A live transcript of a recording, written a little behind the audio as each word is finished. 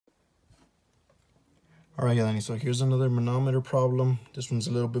All right, Yanni, so here's another manometer problem. This one's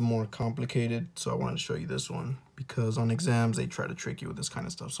a little bit more complicated, so I wanted to show you this one because on exams, they try to trick you with this kind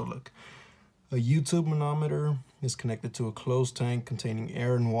of stuff. So look, a U-tube manometer is connected to a closed tank containing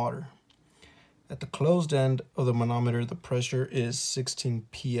air and water. At the closed end of the manometer, the pressure is 16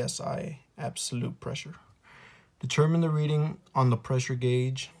 psi, absolute pressure. Determine the reading on the pressure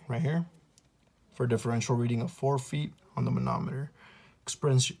gauge right here for a differential reading of 4 feet on the manometer.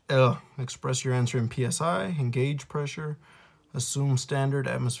 Express your answer in psi and gauge pressure. Assume standard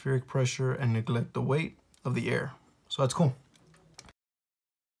atmospheric pressure and neglect the weight of the air. So that's cool.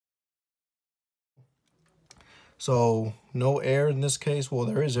 So no air in this case. Well,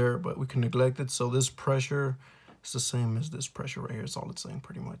 there is air, but we can neglect it. So this pressure is the same as this pressure right here. It's all it's saying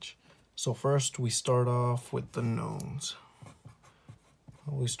pretty much. So first we start off with the knowns.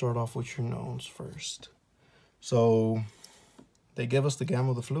 We start off with your knowns first. So they give us the gamma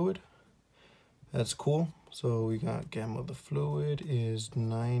of the fluid. That's cool. So we got gamma of the fluid is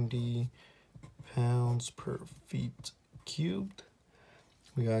 90 pounds per feet cubed.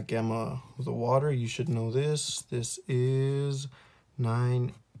 We got gamma of the water. You should know this. This is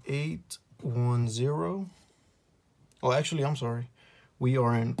 9810. Oh, actually, I'm sorry. We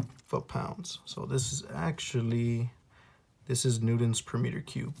are in foot-pounds. So this is newtons per meter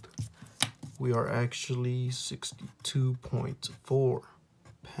cubed. We are actually 62.4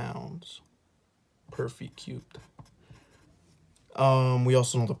 pounds per feet cubed. We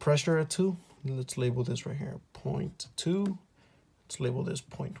also know the pressure at 2. Let's label this right here, 0.2. Let's label this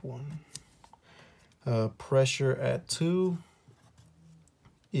 0.1. Pressure at 2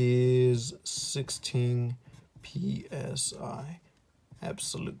 is 16 psi,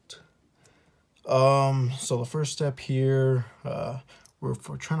 absolute. So the first step here, we're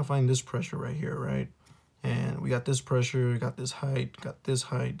trying to find this pressure right here, right? And we got this pressure, got this height,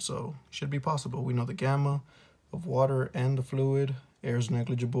 so it should be possible. We know the gamma of water and the fluid. Air is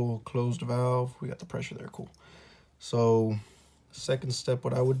negligible, closed valve. We got the pressure there, cool. So second step,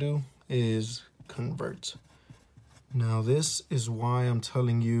 what I would do is convert. Now this is why I'm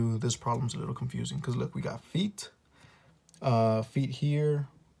telling you this problem's a little confusing, because look, we got feet, feet here,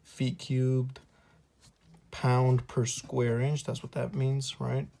 feet cubed, pound per square inch. That's what that means,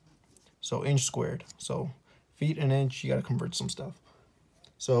 right? So inch squared. So feet and inch, you got to convert some stuff.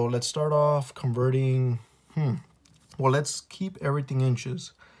 So let's start off converting. Well, let's keep everything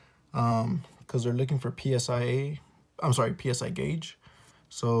inches because they're looking for psi gauge.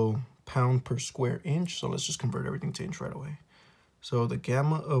 So pound per square inch. So let's just convert everything to inch right away. So the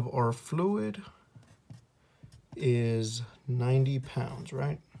gamma of our fluid is 90 pounds,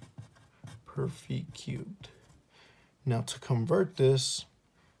 right? Per feet cubed. Now to convert this,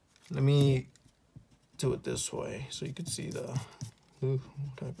 let me do it this way so you can see the what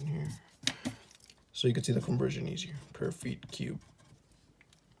happened here. So you can see the conversion easier per feet cubed.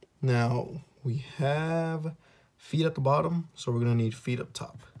 Now we have feet at the bottom, so we're gonna need feet up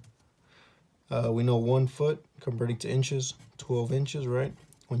top. We know 1 foot converting to inches, 12 inches, right?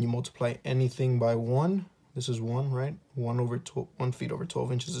 When you multiply anything by 1, this is 1, right? 1 feet over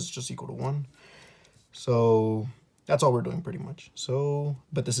 12 inches is just equal to 1. So that's all we're doing pretty much. So,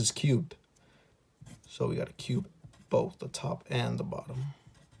 but this is cubed. So we got to cube both the top and the bottom.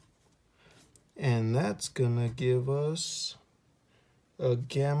 And that's gonna give us a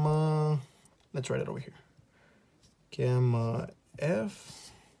gamma, let's write it over here. Gamma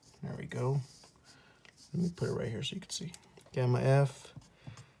F, there we go. Let me put it right here so you can see. Gamma F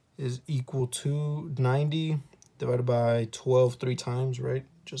is equal to 90 divided by 12 3 times, right?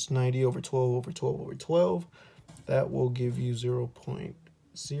 Just 90 over 12 over 12 over 12. That will give you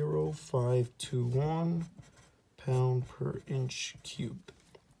 0.0521 pound per inch cubed.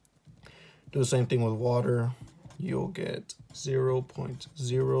 Do the same thing with water. You'll get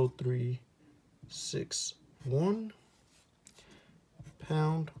 0.0361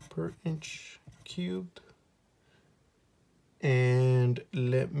 pound per inch cubed. And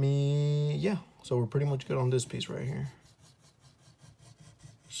so we're pretty much good on this piece right here.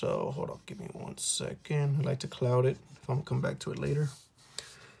 So hold on, give me 1 second. I like to cloud it if I'm gonna come back to it later.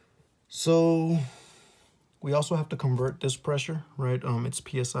 So we also have to convert this pressure, right? It's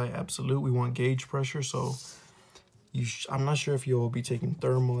psi absolute. We want gauge pressure. So I'm not sure if you'll be taking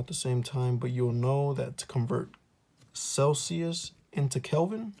thermal at the same time, but you'll know that to convert Celsius into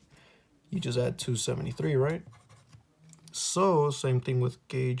Kelvin, you just add 273, right? So same thing with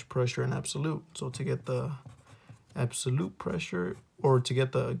gauge pressure and absolute. So to get the absolute pressure, or to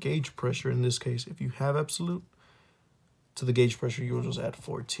get the gauge pressure in this case, if you have absolute, to the gauge pressure, you'll just add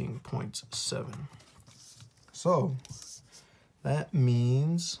 14.7. So that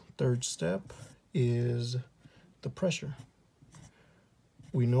means third step is the pressure.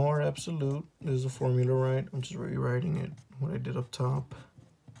 We know our absolute. There's a formula, right? I'm just rewriting it, what I did up top.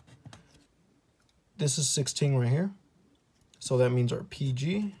 This is 16 right here. So that means our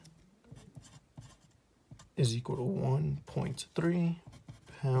PG is equal to 1.3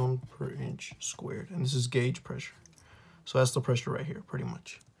 pound per inch squared. And this is gauge pressure. So that's the pressure right here, pretty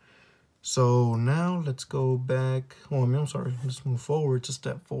much. So now let's go back. Oh, I'm sorry. Let's move forward to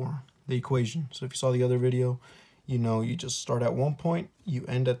step 4, the equation. So if you saw the other video, you know you just start at one point, you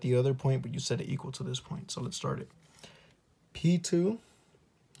end at the other point, but you set it equal to this point. So let's start it. P2,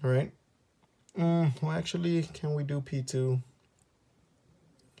 all right? Well, actually, can we do P2?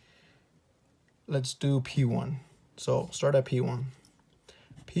 Let's do P1. So start at P1.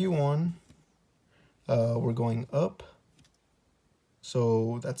 P1, we're going up.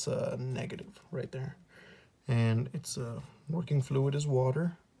 So that's a negative right there. And it's working fluid is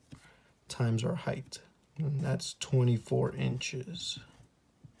water times our height. And that's 24 inches.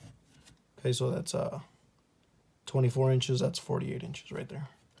 Okay, so that's 24 inches, that's 48 inches right there.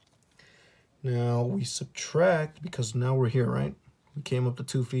 Now we subtract, because now we're here, right? We came up to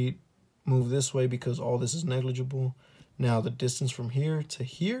 2 feet, move this way because all this is negligible. Now the distance from here to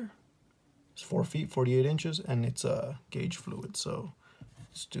here is 4 feet, 48 inches, and it's a gauge fluid. So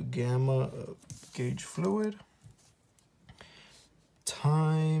let's do gamma of gauge fluid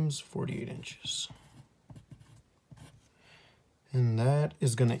times 48 inches. And that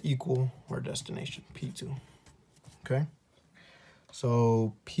is going to equal our destination, P2. Okay?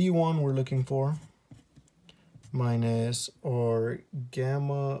 So P1 we're looking for minus our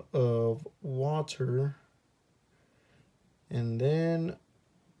gamma of water. And then,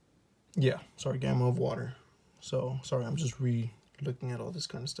 yeah, sorry, gamma of water. So, sorry, I'm just looking at all this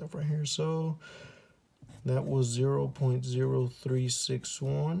kind of stuff right here. So that was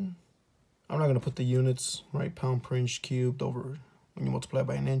 0.0361. I'm not going to put the units, right? Pound per inch cubed over, when you multiply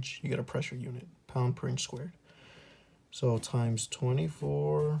by an inch, you get a pressure unit, pound per inch squared. So times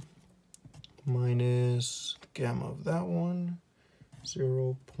 24 minus gamma of that one,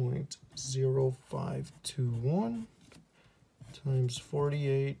 0.0521 times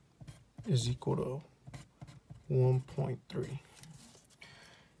 48 is equal to 1.3.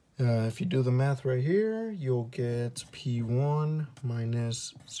 If you do the math right here, you'll get P1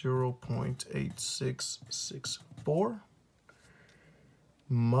 minus 0.8664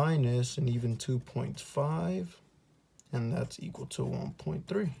 minus an even 2.5, and that's equal to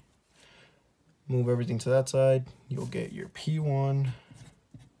 1.3. Move everything to that side, you'll get your P1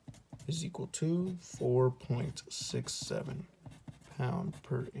 is equal to 4.67 pound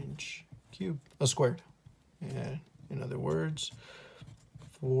per inch cubed, squared. And in other words,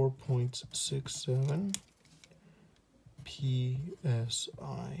 4.67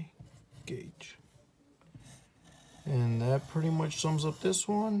 psi gauge. And that pretty much sums up this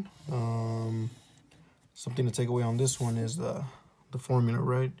one. Something to take away on this one is the formula,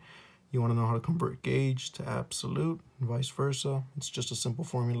 right? You want to know how to convert gauge to absolute and vice versa. It's just a simple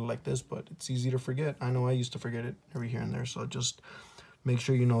formula like this, but it's easy to forget. I know I used to forget it every here and there, so just make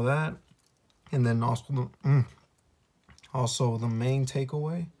sure you know that. And then also the main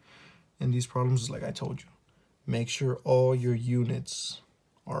takeaway in these problems is, like I told you, make sure all your units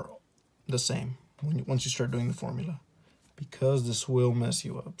are the same once you start doing the formula, because this will mess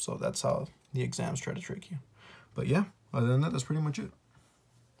you up. So that's how the exams try to trick you. But yeah, other than that, that's pretty much it.